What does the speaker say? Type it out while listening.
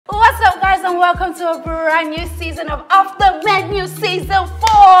and welcome to a brand new season of Off the Menu Season 4.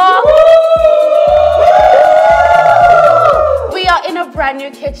 We are in a brand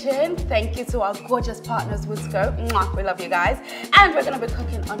new kitchen. Thank you to our gorgeous partners, Buka. We love you guys. And we're going to be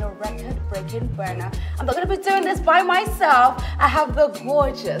cooking on a record-breaking burner. I'm not going to be doing this by myself. I have the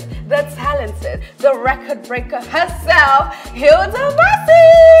gorgeous, the talented, the record breaker herself, Hilda Baci.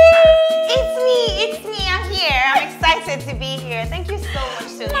 It's me, I'm here. I'm excited to be here. Thank you so much,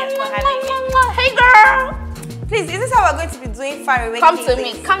 Soliat, for having me. Hey girl! Please, is this how we're going to be doing far away? Come to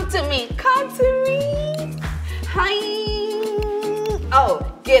me. Hi. Oh,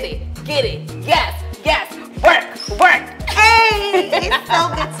 get it. Yes. Work. Hey, it's so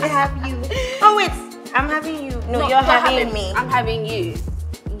good to have you. Oh wait, I'm having you. No, you're having me. I'm having you.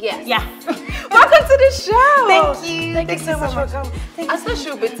 Yes. Yeah. Welcome to the show. Thank you. Thank you so much for coming. I thought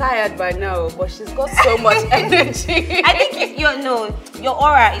she'll be tired by now, but she's got so much energy. I think your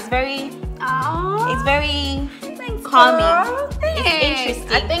aura is very. It's very calming. It's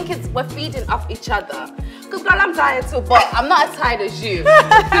interesting. I think we're feeding off each other. Because girl, I'm tired too, but I'm not as tired as you.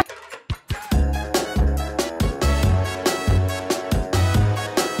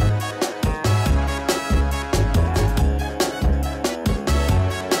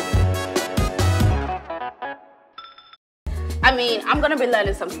 I mean, I'm going to be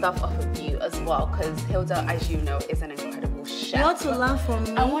learning some stuff off of you as well, because Hilda, as you know, is an incredible chef. You want to learn from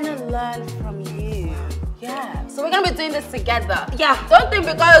me? I want to learn from you. Yeah. So we're going to be doing this together. Yeah. Don't think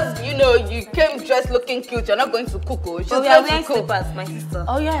because, you know, you came dressed looking cute, you're not going to cook. But we are wearing slippers, my sister.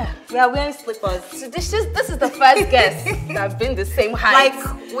 Oh, yeah. We are wearing slippers. So this is the first guest that have been the same height.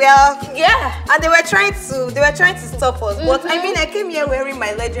 Yeah. And they were trying to stop us. But I mean, I came here wearing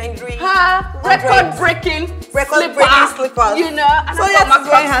my legendary record-breaking slippers. You know, and so I got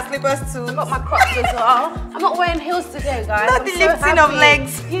wearing her slippers too. I got my crocs as well. I'm not wearing heels today, guys. Not the lifting of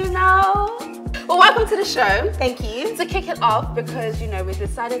legs. You know. Well, welcome to the show. Thank you. To kick it off, because you know we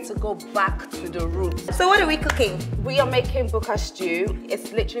decided to go back to the roots. So what are we cooking? We are making Buka stew.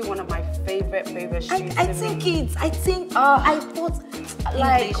 It's literally one of my favorite stews. I think I thought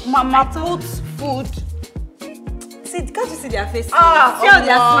like Mama puts food. See, can't you see their faces? See how they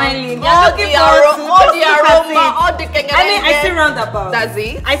are smiling. All the aroma, all the I mean, I see roundabout. That's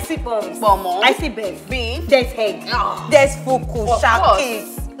it. I see bombs. Bomo. I see beef. There's egg. There's fuku,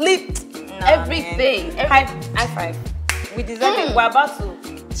 shaki, lip. Everything. High five. We deserve it. We're about to.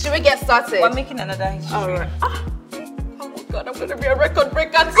 Should we get started? We're making another history. All right. Oh my God, I'm gonna be a record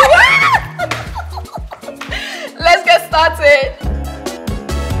breaker too. Let's get started.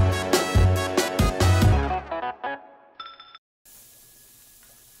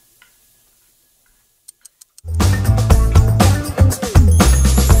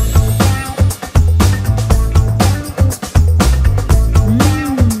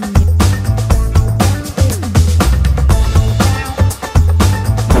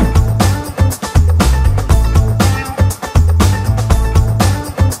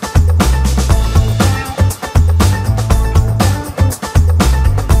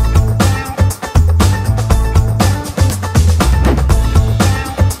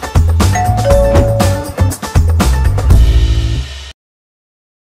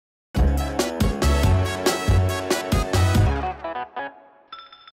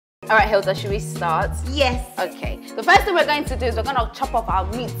 All right, Hilda, should we start? Yes. Okay. The first thing we're going to do is we're going to chop up our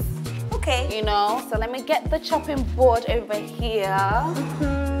meats. Okay. You know, so let me get the chopping board over here.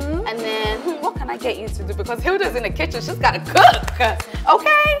 And then, what can I get you to do? Because Hilda's in the kitchen, she's got to cook.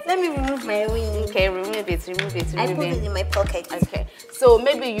 Okay? Let me remove my ring. Okay, remove it. I put it in my pocket. Okay. So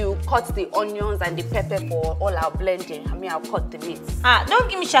maybe you cut the onions and the pepper for all our blending. I mean, I'll cut the meats. Don't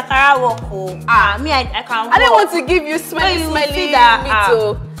give me shakara work. I can work. I don't want to give you smelly meat.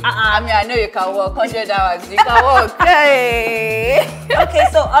 I mean, I know you can work 100 hours. You can work. Hey. Okay,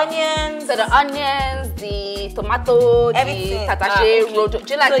 so onions. So the onions, the tomato, everything. The tatache, rodo.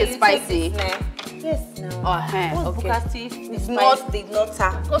 Do you like it spicy? Yes, no. Okay. It's not the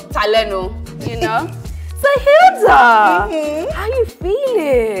nota. Not taleno, you know? So Hilda, how you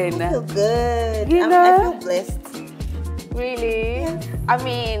feeling? I feel good. You know? I feel blessed. Really? Yes. I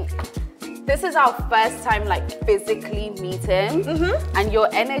mean, this is our first time like physically meeting, and your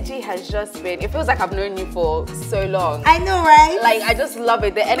energy has just been, it feels like I've known you for so long. I know, right? Like, I just love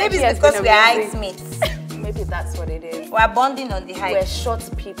it. The energy Maybe has it's because been we are amazing. mates. Maybe that's what it is. We're bonding on the height. We're short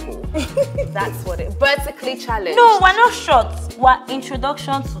people. That's what it is. Vertically challenged. No, we're not short. We're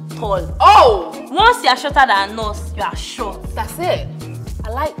introduction to tall. Oh! Once you are shorter than us, you are short. That's it. I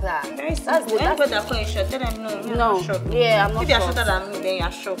like that. Very simple. Anybody that calls you short, tell them no. No. Not short. Yeah, I'm not If you are short. shorter than me, then you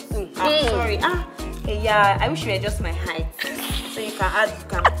are short. I'm sorry. Okay, yeah, I wish you were just my height. So you can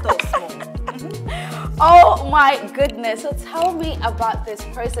talk small. Oh my goodness. So tell me about this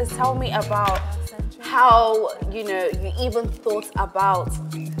process. Tell me about how, you know, you even thought about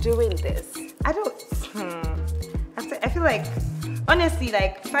doing this. I don't, I feel like, honestly,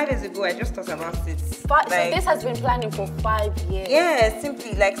 like 5 years ago, I just thought about it. So this has been planning for 5 years? Yeah,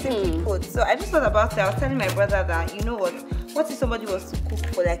 simply put. So I just thought about it. I was telling my brother that, you know what if somebody was to cook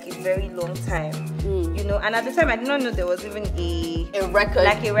for like a very long time? You know, and at the time I did not know there was even a record,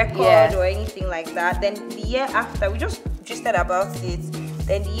 like a record or anything like that. Then the year after, we just gisted about it.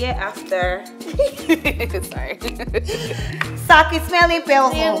 Then the year after, sorry, Saki smelling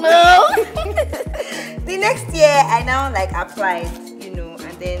pills. You know, the next year I now like applied, you know,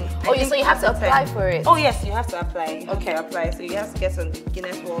 and then so you have to apply for it. Oh yes, you have to apply. Okay, apply. So you have to get on the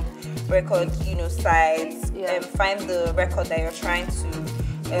Guinness World Record, you know, sites, find the record that you're trying to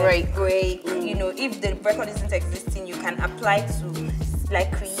break. You know, if the record isn't existing, you can apply to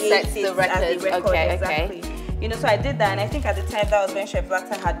like create it the record. as a record. Exactly. You know, so I did that, and I think at the time that was when Chef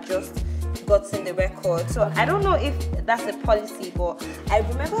Blatter had just gotten the record. So I don't know if that's a policy, but I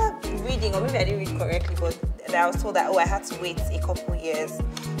remember reading, or maybe I didn't read correctly, but I was told that I had to wait a couple years.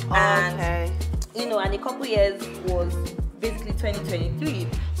 And you know, and a couple years was basically 2023.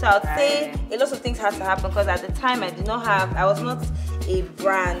 So I would say a lot of things had to happen, because at the time I was not a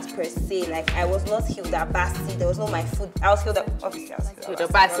brand per se. Like I was not Hilda Baci. There was no my food. I was Hilda Baci,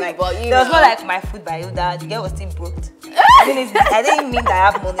 like, but there was not like my food by Hilda. The girl was still broke. I didn't mean that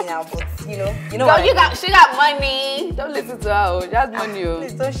I have money now, but you know. Girl, she got money. Don't listen to her. She has money.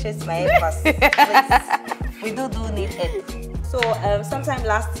 Please don't chase my head fast. Please. We do need help. So sometime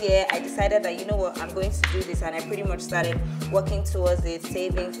last year, I decided that, you know what, I'm going to do this, and I pretty much started working towards it,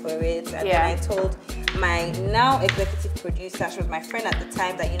 saving for it, and then I told my now executive producer, she was my friend at the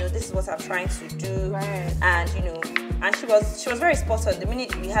time, that, you know, this is what I'm trying to do, and you know, and she was very spot on. The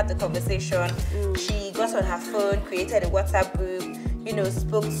minute we had the conversation, she got on her phone, created a WhatsApp group, you know,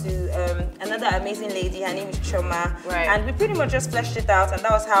 spoke to another amazing lady, her name is Choma, and we pretty much just fleshed it out, and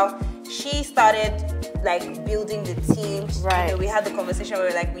that was how she started like building the team. You know, we had the conversation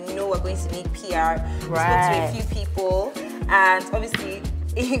where like, we know we're going to need PR. We spoke to a few people, and obviously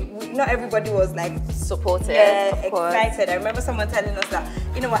not everybody was like supportive, excited. I remember someone telling us that,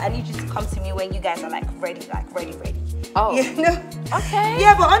 you know what, I need you to come to me when you guys are like ready. Oh, you know? Okay.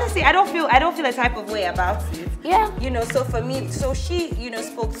 Yeah, but honestly, I don't feel a type of way about it. Yeah. You know, so for me, so she, you know,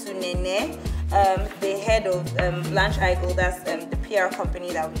 spoke to Nene, the head of Blanche Eigel, that's the PR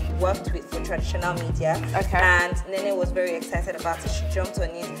company that we worked with for traditional media. Okay. And Nene was very excited about it. She jumped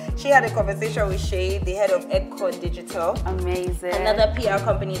on it. She had a conversation with Shay, the head of Edcon Digital. Amazing. Another PR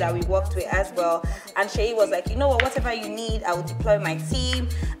company that we worked with as well. And Shay was like, you know what, whatever you need, I will deploy my team.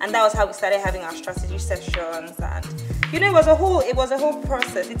 And that was how we started having our strategy sessions. And you know, it was a whole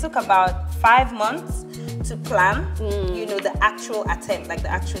process. It took about 5 months to plan, you know, the actual attempt, like the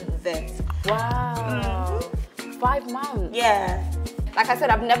actual event. Wow. 5 months. Yeah. Like I said,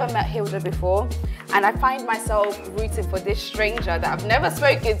 I've never met Hilda before, and I find myself rooting for this stranger that I've never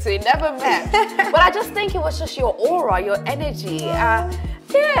spoken to, never met. But I just think it was just your aura, your energy. Yeah,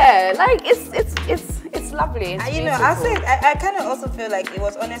 like it's lovely. It's you know, I'll say I kind of also feel like it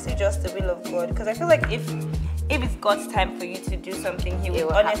was honestly just the will of God, because I feel like if it's God's time for you to do something, He will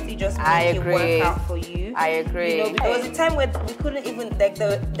honestly just make it work out for you. I agree. You know, there was a time where we couldn't even, like,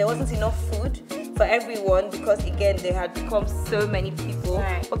 there wasn't enough food for everyone, because again there had become so many people,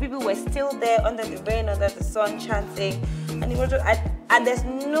 but people were still there under the rain, under the sun, chanting, and it was just, and there's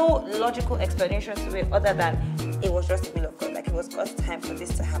no logical explanation to it other than it was just the will of God. Like, it was God's time for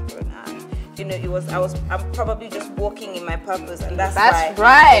this to happen, and you know, I'm probably just walking in my purpose, and that's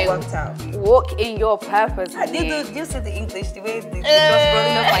why it worked out. Walk in your purpose. Do you see the English, the way it's just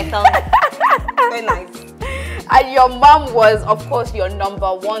rolling off my tongue? Very nice. And your mom was, of course, your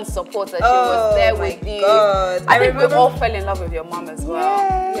 #1 supporter. She was there with you. God. I think we all fell in love with your mom as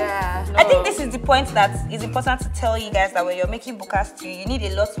well. Yeah. No. I think this is the point that is important to tell you guys, that when you're making Buka stew, you need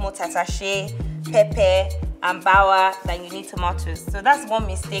a lot more tatashe, pepper, and bawa than you need tomatoes. So that's one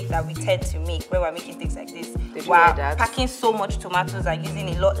mistake that we tend to make when we're making things like this. We're packing so much tomatoes and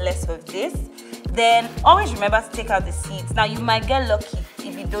using a lot less of this. Then always remember to take out the seeds. Now, you might get lucky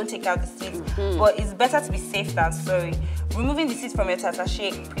if you don't take out the seeds, but it's better to be safe than sorry. Removing the seeds from your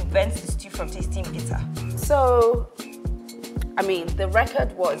tatashe prevents the stew from tasting bitter. So, I mean, the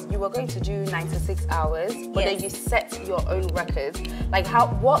record was you were going to do 96 hours, but then you set your own record. Like,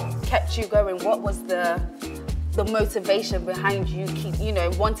 what kept you going? What was the motivation behind you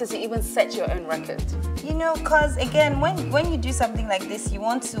wanting to even set your own record? You know, because again, when you do something like this, you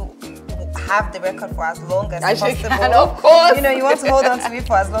want to have the record for as long as possible. And of course. You know, you want to hold on to it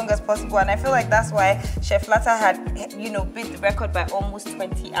for as long as possible. And I feel like that's why Chef Lata had, you know, beat the record by almost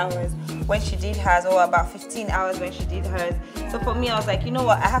 20 hours when she did hers, or about 15 hours when she did hers. So for me, I was like, you know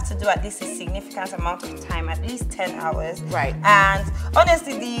what, I have to do at least a significant amount of time, at least 10 hours. Right. And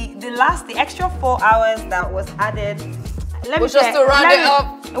honestly, the extra 4 hours that was added, it was just to round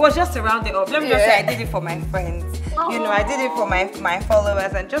it up. Let me just say, I did it for my friends. You know, I did it for my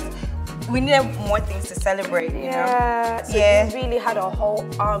followers, and just we needed more things to celebrate. You know? So you really had a whole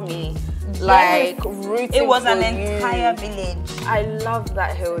army, like rooting. It was for an you. entire village. I love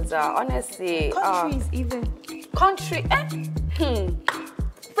that, Hilda. Honestly, Countries even. Country.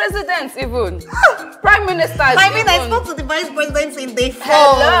 Presidents even. Prime ministers. I mean, I spoke to the vice president in day 4.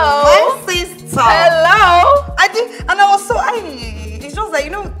 My sister. Hello. I did, and I was so it's just like,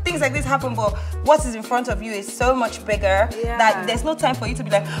 you know, things like this happen, but what is in front of you is so much bigger that there's no time for you to be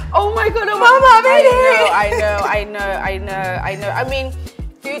like, oh my god, Mama, I know. I mean,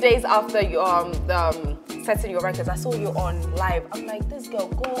 few days after you setting your records, I saw you on live. I'm like, this girl,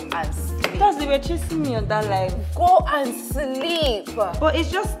 go and sleep. Because they were chasing me on that live. Go and sleep. But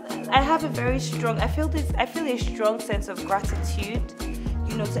it's just, I have a very strong, I feel a strong sense of gratitude,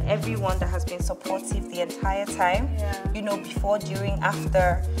 you know, to everyone that has been supportive the entire time, you know, before, during,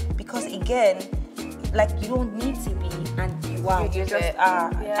 after, because again, like, you don't need to be, and you are, you just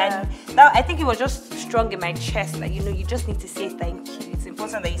are. And that, I think it was just strong in my chest, like, you know, you just need to say thank you. It's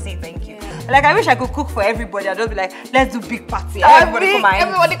important that you say thank you. Like, I wish I could cook for everybody. I'd just be like, let's do big party.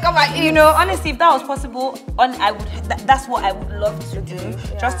 Everybody come and eat. You know, honestly, if that was possible, that's what I would love to do,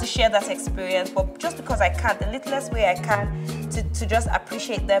 just to share that experience. But just because I can't, the littlest way I can, to just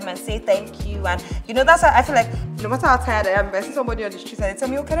appreciate them and say thank you. And, you know, that's how I feel like, no matter how tired I am, if I see somebody on the street and they tell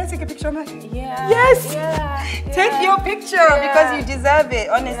me, oh, can I take a picture of me? Yes. Take your picture because you deserve it.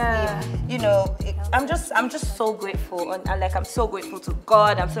 Honestly, you know, I'm just so grateful. And like, I'm so grateful to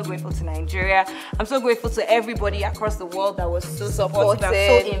God. I'm so grateful to Nigeria. I'm so grateful to everybody across the world that was so supportive,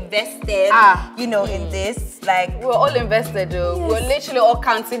 so invested, you know, in this. Like, we're all invested, though. We're literally all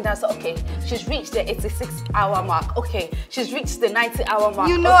counting down. So, okay, she's reached the 86-hour mark. Okay, she's reached the 90-hour mark.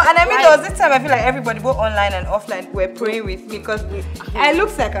 You know, and I mean, there was this time I feel like everybody, both online and offline, were praying with me because I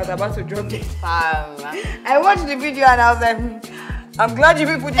looked like I was about to drop it. I watched the video and I was like, I'm glad you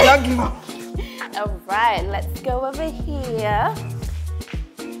people did not give up. All right, let's go over here.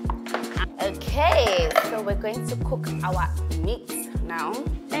 Okay, so we're going to cook our meat now.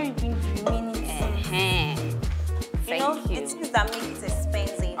 Let me bring you minutes. Thank you. The things that make it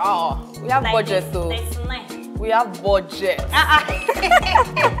expensive. Oh, we have like budget though. We have budget.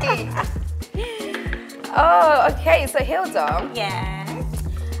 Oh, okay. So Hilda. Yes.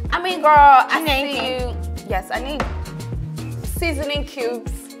 I mean, girl, I see you. Yes, I need seasoning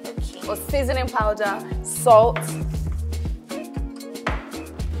cubes or seasoning powder, salt,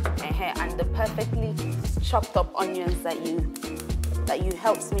 and the perfectly chopped up onions that you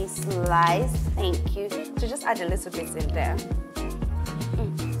helped me slice. Thank you. So just add a little bit in there.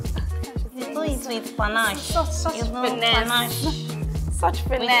 You do it with panache. Such finesse. Such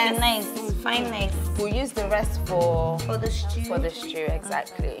finesse. With fineness. We'll use the rest for the stew. For the stew,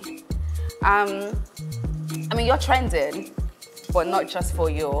 exactly. I mean, you're trending, but not just for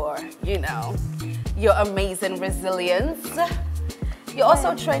your, you know, your amazing resilience. You're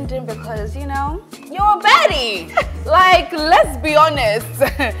also trending because, you know, you're a baddie. Like, let's be honest.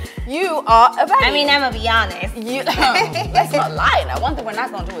 You are a baddie. I mean, I'm gonna be honest. Let's not lie now. One thing we're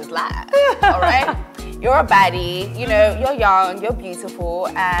not gonna do is lie. All right? You're a baddie. You know, you're young, you're beautiful,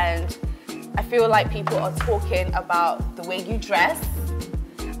 and I feel like people are talking about the way you dress.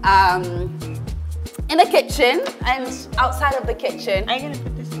 In the kitchen and outside of the kitchen. Are you gonna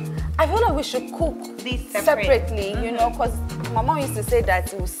put this? I feel like we should cook these separately, you know, because my mom used to say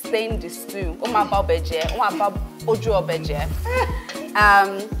that it will stain the stew.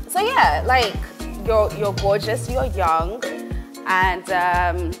 So yeah, like you're gorgeous, you're young, and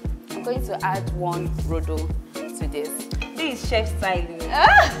I'm going to add 1 rodo to this. This is chef style.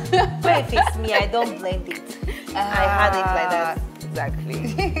 But if it's me, I don't blend it. I had it like that.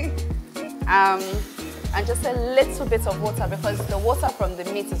 Exactly. And just a little bit of water because the water from the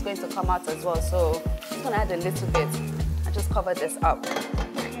meat is going to come out as well. So I'm just gonna add a little bit and just cover this up.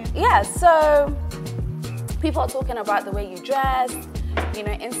 Yeah, so people are talking about the way you dress, you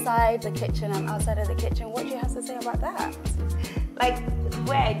know, inside the kitchen and outside of the kitchen. What do you have to say about that? Like,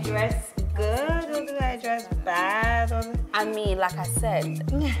 where I dress good or do I dress bad? Or... I mean, like I said,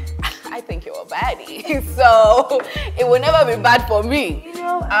 I think you're a baddie. So it will never be bad for me. You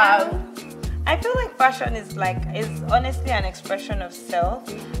know, I feel like fashion is honestly an expression of self,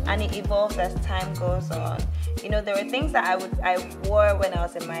 and it evolves as time goes on. You know, there were things that I wore when I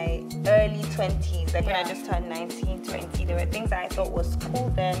was in my early 20s, like when I just turned 19, 20. There were things that I thought was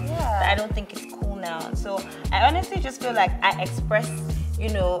cool then that I don't think is cool now. So I honestly just feel like I express, you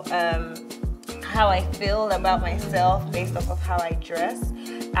know, how I feel about myself based off of how I dress,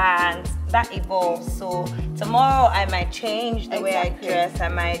 and that evolves. So tomorrow I might change the way I dress. I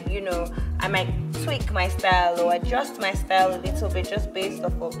might, you know, I might tweak my style or adjust my style a little bit just based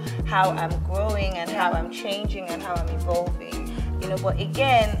off of how I'm growing and how I'm changing and how I'm evolving. You know, but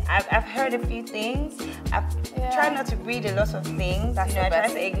again, I've heard a few things. I've tried not to read a lot of things. I try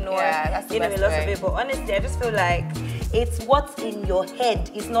to ignore a lot of it. But honestly, I just feel like it's what's in your head.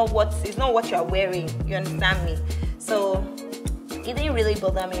 It's not what you're wearing. You understand me? So it didn't really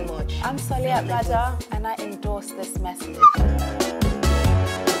bother me much. I'm Soliat Bada, and I endorse this message.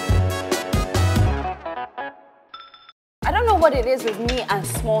 I don't know what it is with me and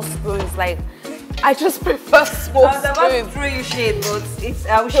small spoons. Like, I just prefer small spoons. I was about to throw you shade, but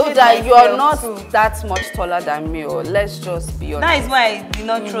I will shade myself. You are not that much taller than me, or let's just be honest. That is why I did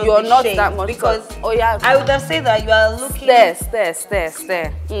not throw You're not shade, that much because I would have said that you are looking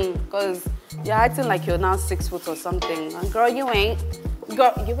stare. Because you're acting like you're now 6 foot or something. And girl, you ain't.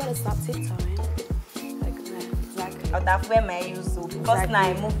 Girl, you better stop tiptoeing. Like that, exactly. I would have wear my use so because now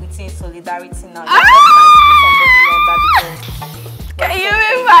I move within solidarity now. Can you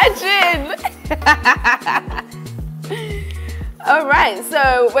imagine? All right,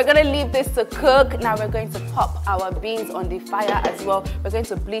 so we're gonna leave this to cook. Now we're going to pop our beans on the fire as well. We're going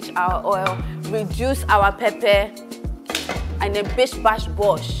to bleach our oil, reduce our pepper, and then bish bash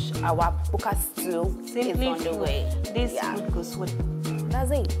bosh. Our Buka stew is on the way. This food goes with. That's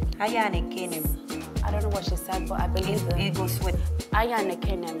it. I don't know what she said, but I believe it goes with.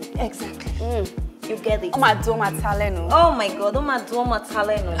 Exactly. You get it. Oh my God, my talent. Oh my God, oh my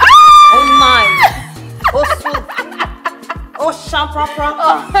talent. Oh my. Oh sweet. Oh shampoo.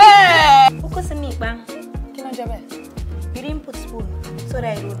 Oh hey. You didn't put spoon so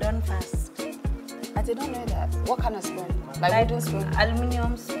that it will done fast. I did not know that. What kind of spoon? Like wooden spoon?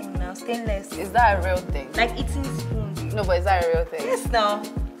 Aluminium spoon now, stainless. Is that a real thing? Like eating spoon. No, but is that a real thing? Yes, now.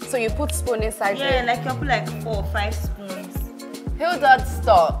 So you put spoon inside there? Yeah, like you put like 4 or 5 spoons. Hilda,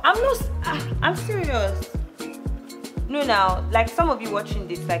 stop. I'm serious. No, now, like some of you watching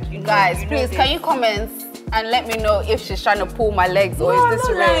this, like you know. Guys, please, can you comment and let me know if she's trying to pull my legs or is this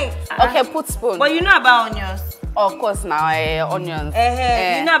real? Okay, put spoon. But you know about onions? Of course now, onions.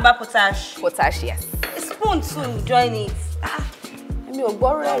 You know about potash? Potash, yes. A spoon too, join it. Don't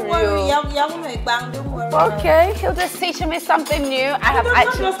worry. Okay, Hilda's teaching me something new. I have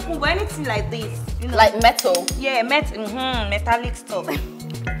actually not just spoon, but anything like this. You know? Like metal. Yeah, metallic stuff.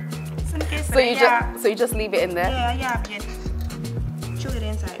 So you just leave it in there? Yeah. Chuck it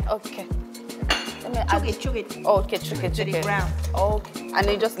inside. Okay. Chuck it. Oh, okay, chuck it. To the ground. Okay. And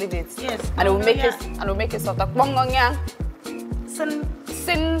then you just leave it. Yes. And it will make it soft. Like Sin.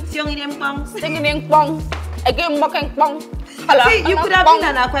 Singing pong. Again, mocking pong. See, you could have been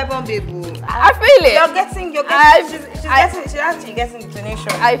an aquarium baby. I feel it. She's actually getting the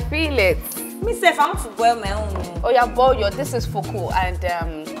donation. I feel it. Me say, I want to boil my own. Oh yeah, boil your. This is fuku and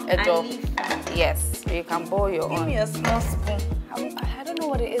yes, you can boil your own. Give me a small spoon. I don't know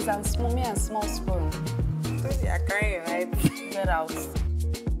what it is. I'm small, me and small spoon. You are crying, right? Get out.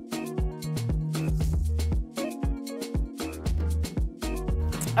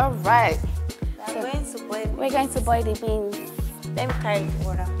 All right. We're going to boil the beans. Let me carry the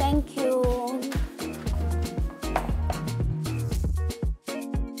water. Thank you.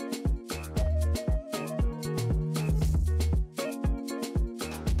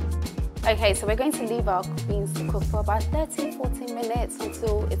 Okay, so we're going to leave our beans to cook for about 30-40 minutes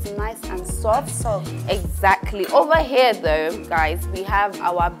until it's nice and soft. Exactly. Over here though, guys, we have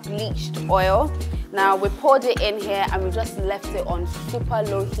our bleached oil. Now we poured it in here and we just left it on super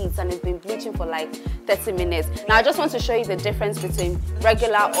low heat and it's been bleaching for like 30 minutes. Now I just want to show you the difference between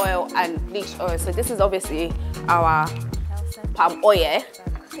regular oil and bleached oil. So this is obviously our palm oil.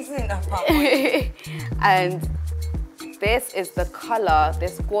 This is not palm oil. And this is the color,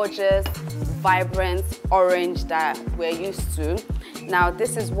 this gorgeous, vibrant orange that we're used to. Now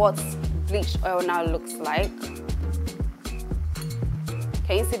this is what bleached oil now looks like.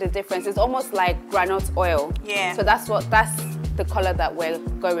 Can you see the difference? It's almost like granite oil. Yeah. So that's the color that we're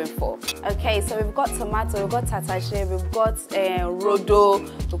going for. Okay, so we've got tomato, we've got tatashe, we've got rodo,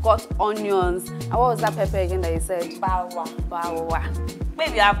 we've got onions. And what was that pepper again that you said? Bawa.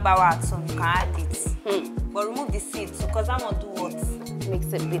 Maybe you have bawa so you can add it. But remove the seeds because I'm gonna do what?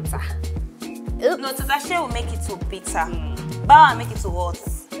 Makes it bitter. Oops. No, Tatache will make it to bitter. Bawa will make it to hot.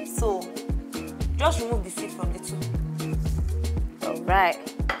 So, just remove the seed from the two. Alright.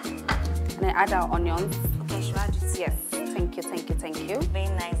 And then add our onions. Okay, should I add it? Yes. Thank you, thank you, thank you. Very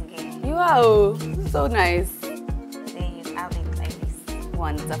nice game. You are so nice. Then you add it like this.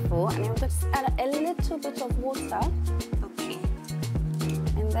 Wonderful. And then we'll just add a little bit of water. Okay.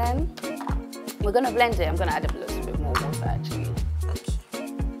 And then we're gonna blend it. I'm gonna add a little bit more water actually. Okay.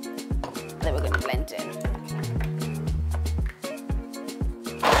 Then we're gonna blend it.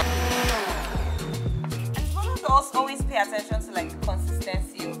 Always pay attention to like the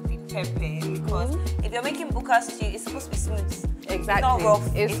consistency of the pepper because if you're making buka stew, it's supposed to be smooth. Exactly. It's not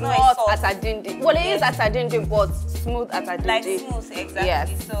rough. It's not atadindi. Well, it is atadindi, but smooth atadindi. Like smooth, exactly.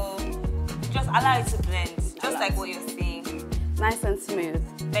 Yes. So just allow it to blend, just like what you're saying. Nice and smooth.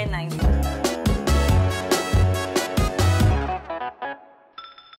 Very nice.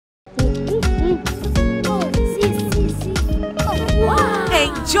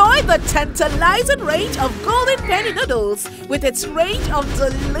 Enjoy the tantalizing range of Golden Penny noodles with its range of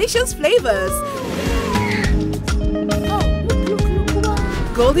delicious flavors.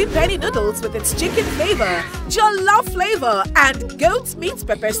 Golden Penny noodles with its chicken flavor, jollof flavor, and goat meat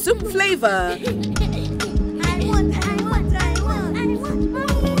pepper soup flavor.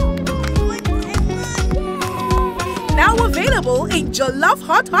 Now available in jollof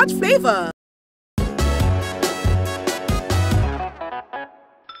hot flavor.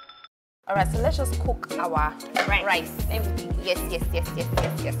 Alright, so let's just cook our rice. Yes.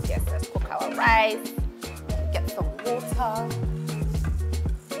 Let's cook our rice. Get some water.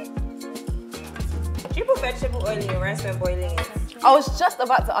 Do you put vegetable oil in your rice when boiling it? I was just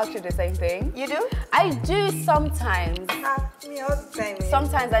about to ask you the same thing. You do? I do sometimes. Me all the time.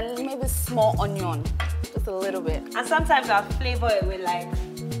 Sometimes I maybe small onion, just a little bit. And sometimes I'll flavor it with like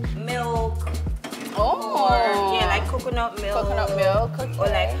milk. Oh. Or yeah, like coconut milk. Okay. Or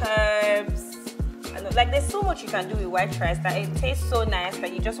like herbs. And like there's so much you can do with white rice that it tastes so nice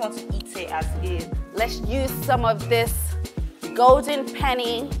that you just want to eat it as is. Let's use some of this golden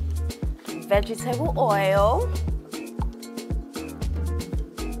penny vegetable oil.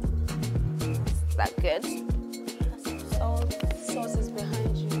 Is that good? Sauce is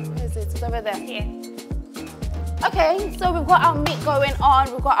behind you. Where is it? It's over there. Here. Okay, so we've got our meat going on,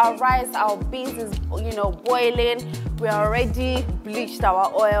 we've got our rice, our beans is, boiling. We already bleached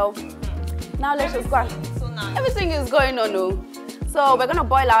our oil. Now let's just go. So nice. Everything is going on. So we're gonna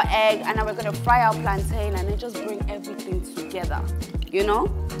boil our egg and then we're gonna fry our plantain and then just bring everything together.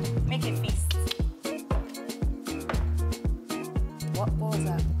 Make a feast. What was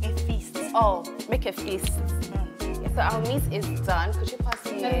that? A feast. Oh, make a feast. Yeah, so our meat is done. Could you pass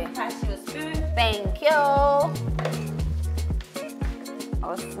me a... Pass you a spoon. Thank you.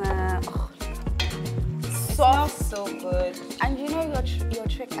 Awesome. Oh. Soft. So good. And you know your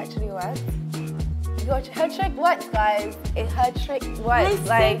trick actually works? Her trick works, guys. Her trick works.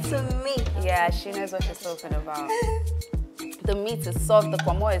 Listen to me. Yeah, she knows what she's talking about. The meat is soft, the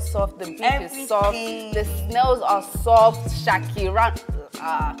kwamo is soft, the beef is soft, the snails are soft, Shakira.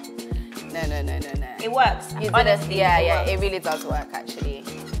 No. It works. Honestly, yeah, it really does work actually.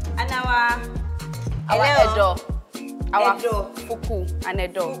 And our edo. Our Edo. fuku and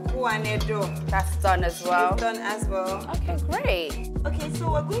edo. Fuku and edo. That's done as well. It's done as well. Okay, great. Okay,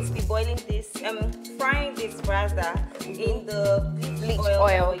 so we're going to be boiling this, frying this rather in the bleach oil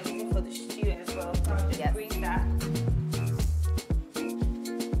that we're using for the stew as well. So I'll just bring that.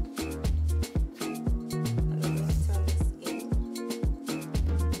 And I'm going to turn this in.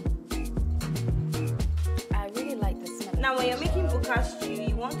 I really like the smell. Now, when you're making buka stew,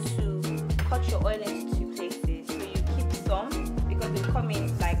 you want to cut your oil into 2 places. So you keep some because they'll come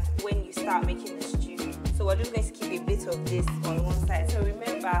in like when you start making the stew. So we're just going to keep a bit of this on one side. So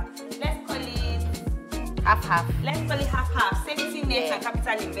remember, let's call it half. Let's call it half. Safety net and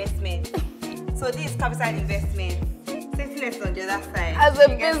capital investment. So this is capital investment. Safety net on the other side. As a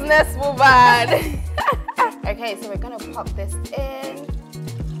businesswoman. Okay, so we're gonna pop this in.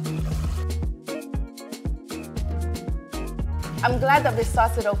 I'm glad that they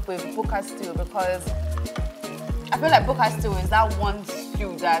started off with buka stew because I feel like buka stew is that one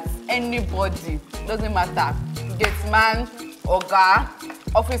stew that anybody, doesn't matter, gateman, oga,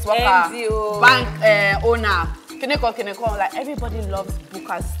 office worker, bank owner, kineko, like everybody loves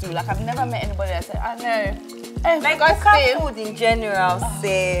buka stew. Like I've never met anybody that said, I know. Like buka food in general,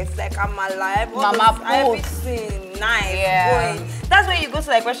 safe. Like I'm alive. Mama food. Everything nice. Yeah. Boy. That's when you go to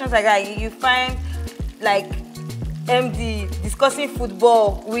like questions like that. You find like MD discussing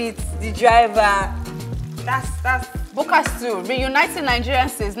football with the driver. That's Buka stew, reuniting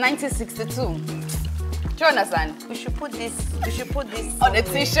Nigerians since 1962. Do you understand? We should put this On a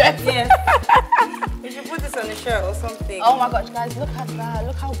t-shirt. Yes. We should put this on a shirt or something. Oh my gosh, guys, look at that.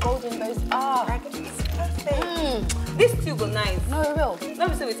 Look how golden those are. Like, it's perfect. This stew go nice. No, it will. Let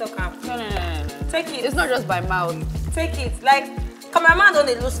me see we talk now. No. Take it. It's not just by mouth. Take it. Like, cameraman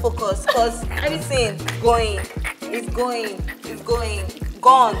don't lose focus because everything is going.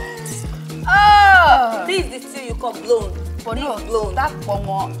 Gone. Oh! This is the stew you call blown. But this no, blown. that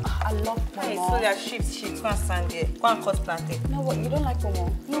pomo, I love Hey, pomo. so there shift. Go and stand there. Go and cut plantain. No, what? You don't like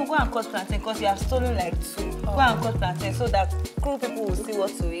pomo? No, go and cut plantain because you have stolen like 2. Oh. Go and cut plantain so that crew people will see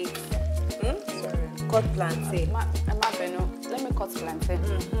what to eat. Sorry. Cut plantain. Let me cut plantain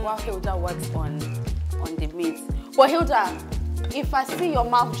while Hilda works on the meat. But Hilda, if I see your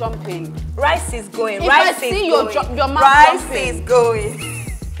mouth jumping, Rice is going. If Rice I see is your going. your mouth Rice jumping, is going.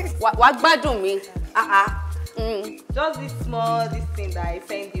 what bad do me? Just this small thing that I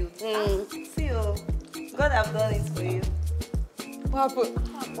send you. See you. God have done it for you.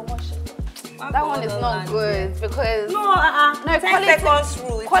 That one is not good because No, 10 seconds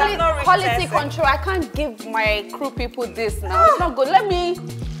rule. It has not reached 10 quality seconds. control. I can't give my crew people this now. It's not good. Let me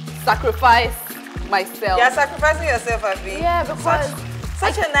sacrifice myself. You're sacrificing yourself, Abby. Yeah, because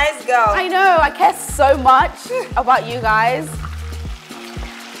such a nice girl. I know I care so much about you guys.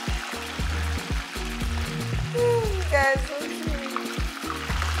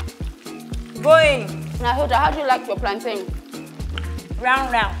 Going Now, Hilda, how do you like your plantain?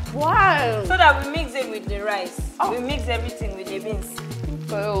 round. Wow. So that we mix it with the rice. Oh. We mix everything with the beans.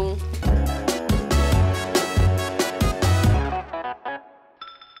 Boom.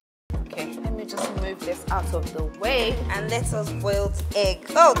 Okay, let me just move this out of the way. And let us boil the egg.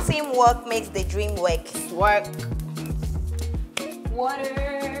 Oh, teamwork makes the dream work. Work.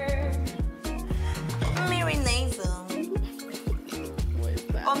 Water. Marinade. What is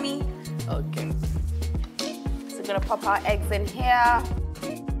that? Omi. Okay. So we're gonna pop our eggs in here.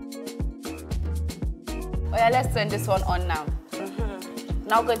 Oh yeah, let's turn this one on now.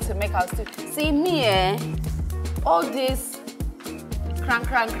 Now going to make our stew. See me, all this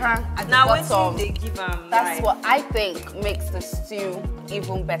crank at the Now bottom. when they give them That's what I think makes the stew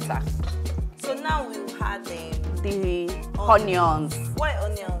even better. So now we'll add The onions. what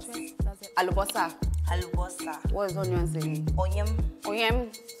onions? Alubosa. Alubosa. What is onions in? Onion.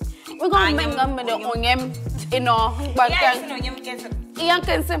 Onion. We're gonna make them with the onion in our No, but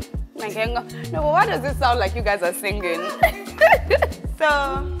why does it sound like you guys are singing? So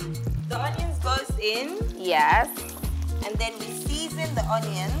the onions goes in, Yes. and then we season the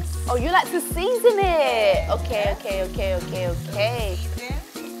onions. Oh, you like to season it. Okay. Season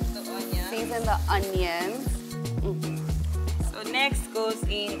the onions. Season the onions. So next goes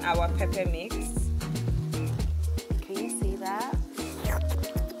in our pepper mix. Can you see that?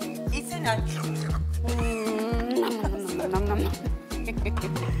 Eating and Nom, nom.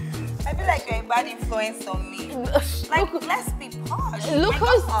 I feel like you're a bad influence on me. Like, let's be posh. Look My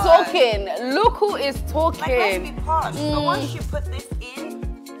who's God. talking. Look who is Like, let's talking. be posh. So once you put this in,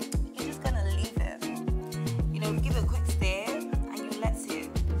 you're just gonna leave it. You know, give it a quick stir, and you let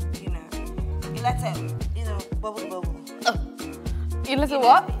it, bubble. You listen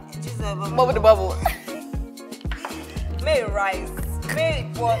what? Just a bubble. Bubble the bubble. May it rise. May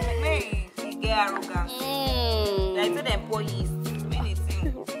it get arrogant. Like so them pour yeast. May it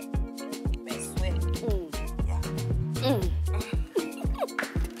sing. May it sweat. Yeah.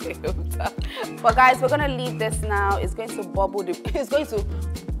 But guys, we're gonna leave this now. It's going to bubble the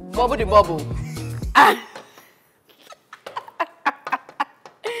bubble.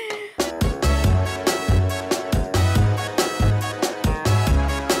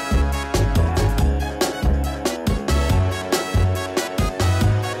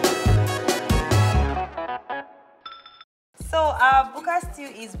 So our Buka stew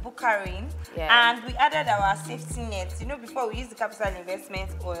is bukaring, Yeah. and we added our safety net. You know, before we used the capital investment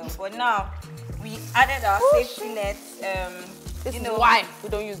oil, but now we added our safety net. This is why we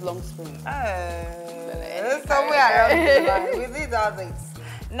don't use long spoon. Somewhere around the line. We did all this.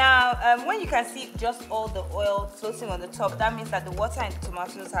 Now, when you can see just all the oil floating on the top, that means that the water in the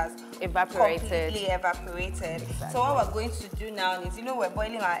tomatoes has completely evaporated. So what we're going to do now is, we're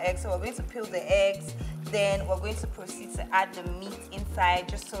boiling our eggs, so we're going to peel the eggs. Then we're going to proceed to add the meat inside,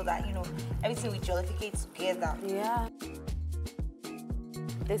 just so that, everything will jollificate together. Yeah.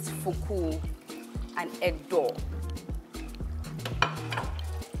 This fuku and egg dough.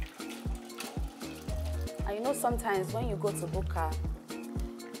 And sometimes when you go to Buka,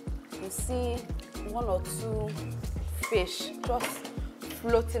 you see 1 or 2 fish just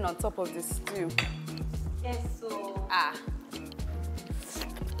floating on top of the stew. Yes, so.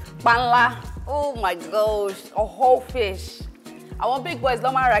 Banla. Oh my gosh. A whole fish. I want big boys,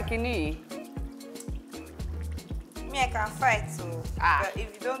 Loma Rakini. Me, I can fight too. But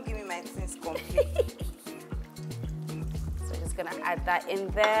if you don't give me my things complete. So just gonna add that in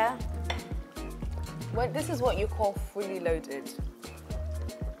there. Well, this is what you call fully loaded.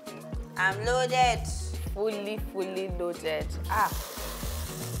 I'm loaded. Fully loaded.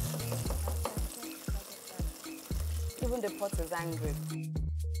 Even the pot is angry.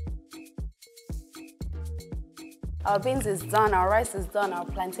 Our beans is done, our rice is done, our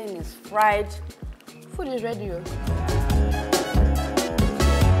plantain is fried. Food is ready.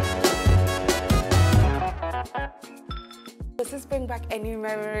 Does this bring back any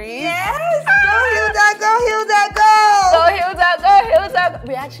memories? Yes! Go Hilda, go Hilda, go! Go Hilda, go Hilda.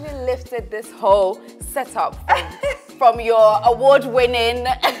 We actually lifted this whole setup from your award-winning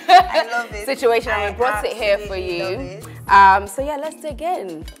situation, and we brought it here for you. So yeah, let's dig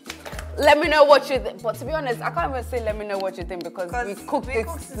in. Let me know what you think. But to be honest, I can't even say let me know what you think because we cooked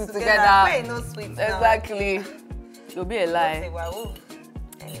this together. Wait, no sweets exactly. Now. It'll be a lie.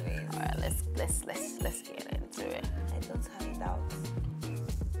 Anyways. All right, let's get into it. I don't have it out.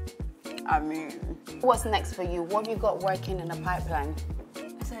 I mean, what's next for you? What have you got working in the pipeline?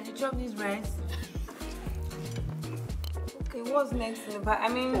 So I drop this rice. Okay, what's next in the pipeline?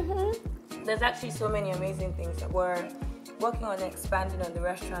 I mean, there's actually so many amazing things that we're working on expanding on the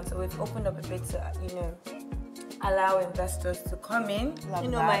restaurant. So we've opened up a bit to, allow investors to come in. Love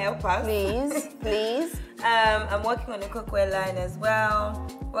that. My helpers. Please. I'm working on a cookware line as well.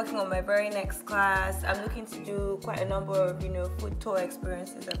 Working on my very next class. I'm looking to do quite a number of, food tour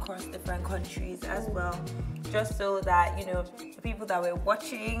experiences across different countries as well. Just so that, the people that we're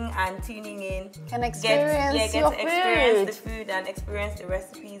watching and tuning in can experience get to experience the food and experience the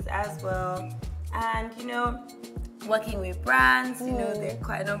recipes as well. And, working with brands, there are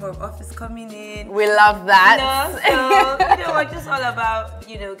quite a number of offers coming in. We love that. So, we're just all about,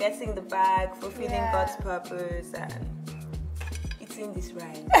 getting the bag, fulfilling God's purpose, and eating this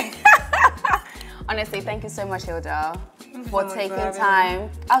right. Honestly, thank you so much, Hilda, for taking time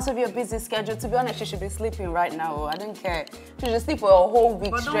out of your busy schedule. To be honest, you should be sleeping right now. I don't care. You should sleep for a whole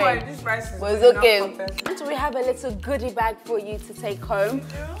week straight. Don't worry, this rice is okay. So we have a little goodie bag for you to take home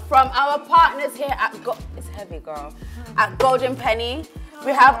from our partners here at it's heavy, girl. At Golden Penny.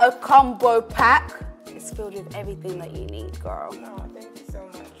 We have a combo pack. It's filled with everything that you need, girl. Oh, thank you so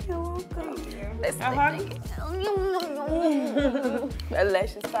much. You're welcome. Thank you.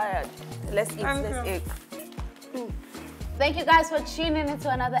 Let's she's tired. Let's eat. Thank you guys for tuning into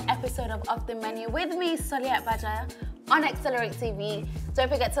another episode of Off the Menu with me, Soliat Bada, on Accelerate TV. Don't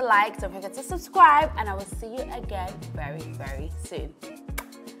forget to like, don't forget to subscribe, and I will see you again very, very soon.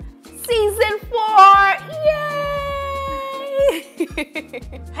 Season 4! Yay!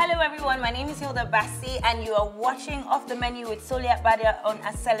 Hello everyone, my name is Hilda Baci and you are watching Off the Menu with Soliat Bada on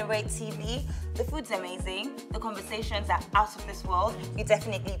Accelerate TV. The food's amazing, the conversations are out of this world. You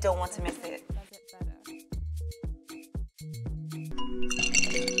definitely don't want to miss it.